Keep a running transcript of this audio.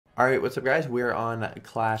Alright, what's up guys? We're on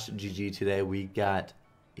Clash GG today. We got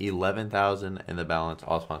 11,000 in the balance,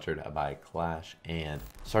 all sponsored by Clash. And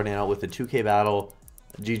starting out with the 2K battle,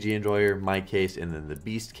 GG Enjoyer, my case, and then the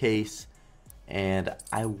Beast case. And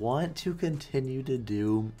I want to continue to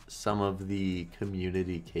do some of the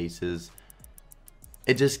community cases.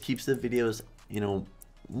 It just keeps the videos,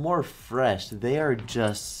 more fresh. They are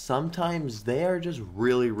just, sometimes they are just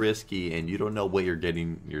really risky and you don't know what you're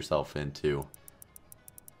getting yourself into.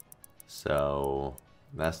 So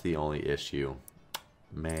that's the only issue.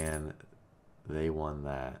 Man, they won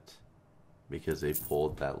that because they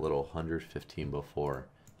pulled that little 115 before.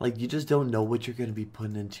 Like, you just don't know what you're going to be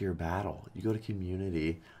putting into your battle. You go to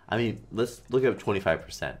community. I mean, let's look at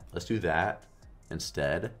 25%. Let's do that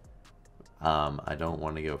instead. I don't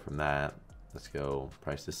want to go from that. Let's go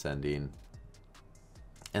price descending.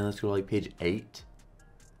 And let's go to like page 8.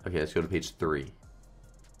 Okay, let's go to page 3.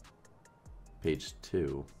 Page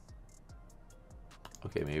 2.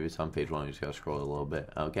 Okay, maybe it's on page 1. You just gotta scroll a little bit.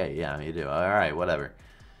 Okay, yeah, you do. Alright, whatever.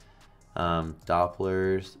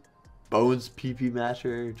 Dopplers. Bones PP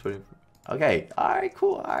Matcher. 20. Okay, alright,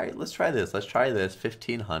 cool. Alright, let's try this. Let's try this.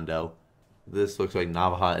 15 hundo. This looks like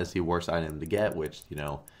Navaja is the worst item to get, which,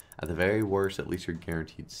 at the very worst, at least you're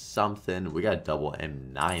guaranteed something. We got double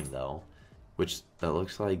M9, though, which that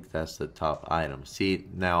looks like that's the top item. See,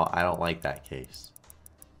 now, I don't like that case.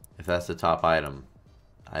 If that's the top item,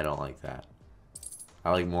 I don't like that. I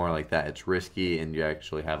like more like that. It's risky and you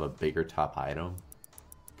actually have a bigger top item.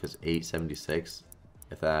 Because 876,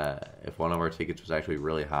 if one of our tickets was actually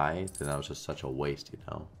really high, then that was just such a waste,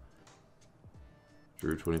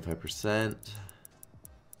 Drew 25%.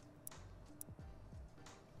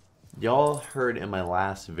 Y'all heard in my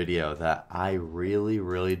last video that I really,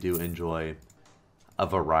 really do enjoy a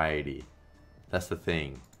variety. That's the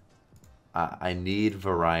thing. I need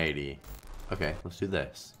variety. Okay, let's do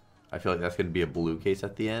this. I feel like that's going to be a blue case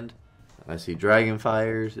at the end. I see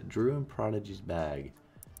Dragonfires, Drew and Prodigy's bag.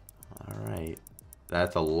 Alright.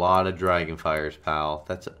 That's a lot of Dragonfires, pal.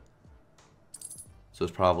 So it's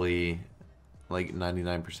probably like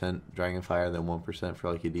 99% Dragonfire, then 1% for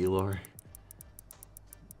like a D-lore.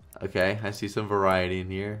 Okay, I see some variety in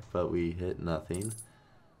here, but we hit nothing.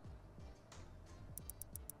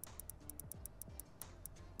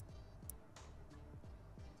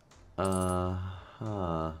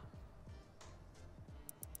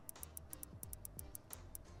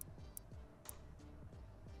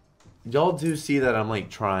 Y'all do see that I'm like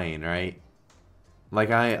trying, right? Like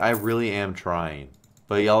I really am trying.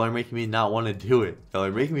 But y'all are making me not want to do it. Y'all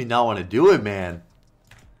are making me not want to do it, man.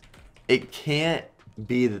 It can't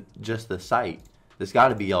be just the site. There's got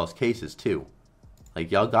to be y'all's cases too.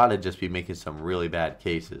 Like y'all got to just be making some really bad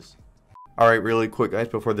cases. Alright, really quick guys,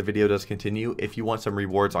 before the video does continue, if you want some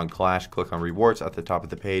rewards on Clash, click on rewards at the top of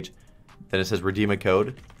the page. Then it says redeem a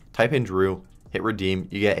code. Type in Drew. Hit redeem,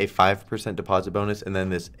 you get a 5% deposit bonus, and then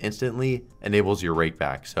this instantly enables your rake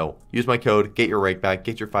back. So use my code, get your rake back,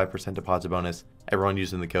 get your 5% deposit bonus. Everyone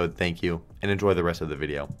using the code, thank you, and enjoy the rest of the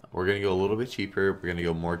video. We're going to go a little bit cheaper. We're going to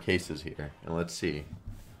go more cases here, and let's see.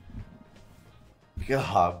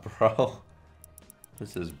 God, bro.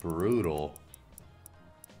 This is brutal.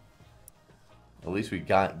 At least we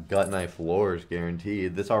got gut knife lures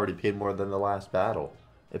guaranteed. This already paid more than the last battle.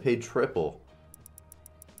 It paid triple.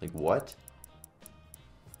 Like, what?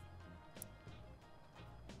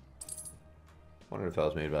 Wonder if that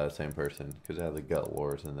was made by the same person, because it had the gut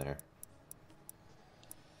lures in there.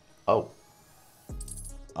 Oh.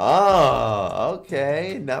 Ah,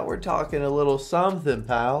 okay. Now we're talking a little something,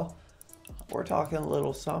 pal. We're talking a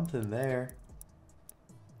little something there.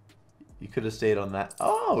 You could have stayed on that.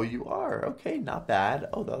 Oh, you are. Okay, not bad.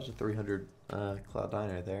 Oh, that was a 300 Cloud9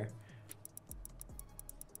 right there.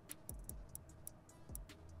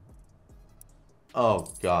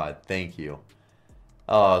 Oh, God. Thank you.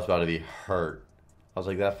 Oh, I was about to be hurt. I was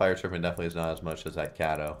like, that Fire Serpent definitely is not as much as that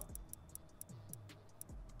Cato.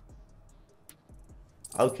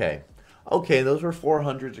 Okay. Okay, those were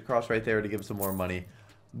 400s across right there to give some more money.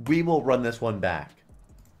 We will run this one back.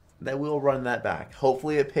 Then we'll run that back.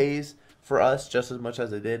 Hopefully it pays for us just as much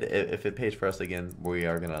as it did. If it pays for us again, we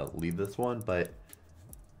are going to leave this one. But,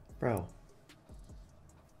 bro,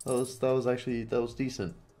 that was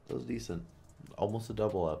decent. That was decent. Almost a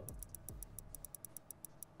double up.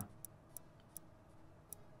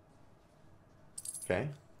 Okay,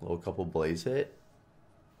 a little couple blaze hit.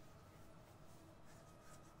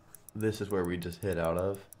 This is where we just hit out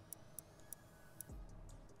of.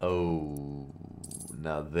 Oh,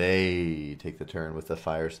 now they take the turn with the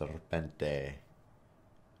Fire Serpent.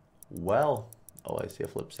 Well, oh, I see a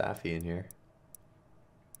flip Safi in here.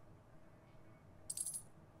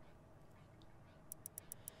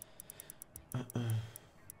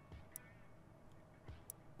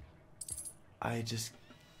 I just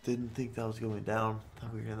didn't think that was going down.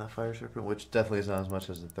 Thought we were getting that fire serpent, which definitely is not as much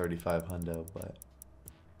as the 35 hundo, but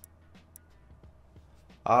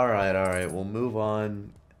alright, we'll move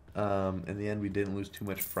on. In the end, we didn't lose too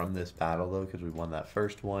much from this battle, though, because we won that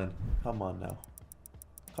first one. Come on now.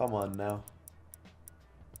 Come on now.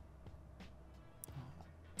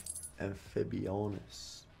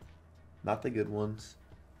 Amphibionus. Not the good ones.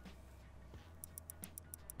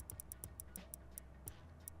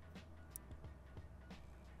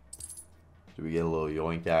 Do we get a little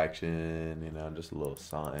yoink action, you know, just a little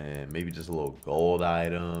something, maybe just a little gold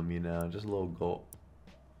item, you know, just a little gold.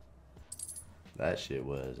 That shit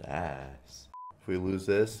was ass. If we lose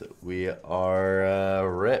this, we are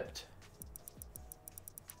ripped.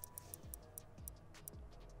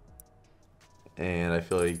 And I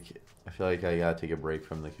feel like I gotta take a break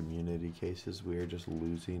from the community cases. We are just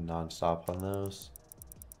losing nonstop on those.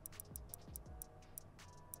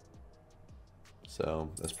 So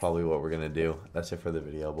that's probably what we're gonna do. That's it for the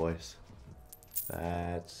video, boys.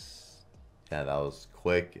 Yeah, that was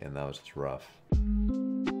quick and that was just rough.